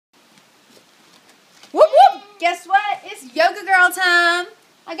Guess what? It's yoga girl time.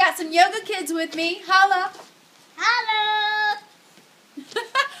 I got some yoga kids with me. Holla. Hello.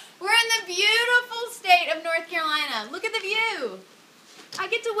 We're in the beautiful state of North Carolina. Look at the view. I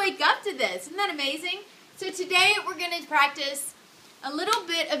get to wake up to this. Isn't that amazing? So today we're going to practice a little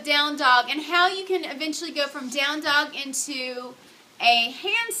bit of down dog and how you can eventually go from down dog into a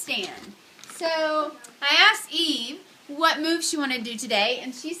handstand. So I asked Eve what move she wanted to do today,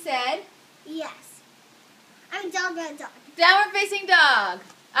 and she said, Yes. I'm dog. downward facing dog,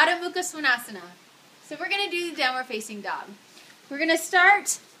 Adho Mukha Svanasana. So we're going to do the downward facing dog. We're going to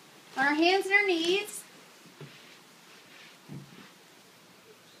start on our hands and our knees.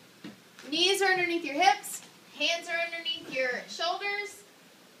 Knees are underneath your hips, hands are underneath your shoulders.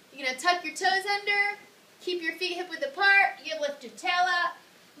 You're going to tuck your toes under, keep your feet hip width apart, you lift your tail up,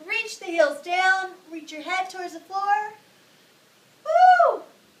 reach the heels down, reach your head towards the floor. Woo!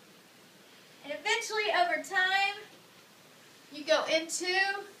 And eventually over time, you go into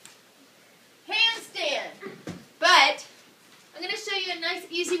handstand. But I'm going to show you a nice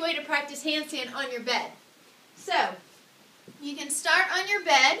easy way to practice handstand on your bed. So, you can start on your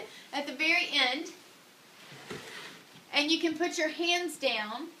bed at the very end, and you can put your hands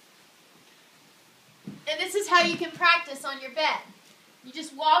down, and this is how you can practice on your bed. You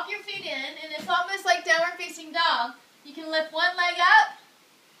just walk your feet in, and it's almost like downward facing dog. You can lift one leg up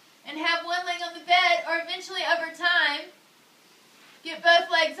and have one leg on the bed, or eventually over time, get both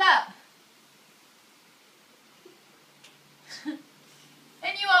legs up.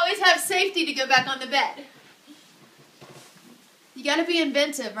 And you always have safety to go back on the bed. You got to be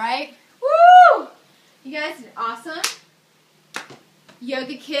inventive, right? Woo! You guys did awesome.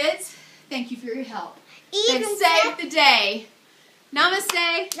 Yoga kids, thank you for your help. They've saved the day.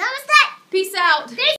 Namaste. Namaste. Peace out.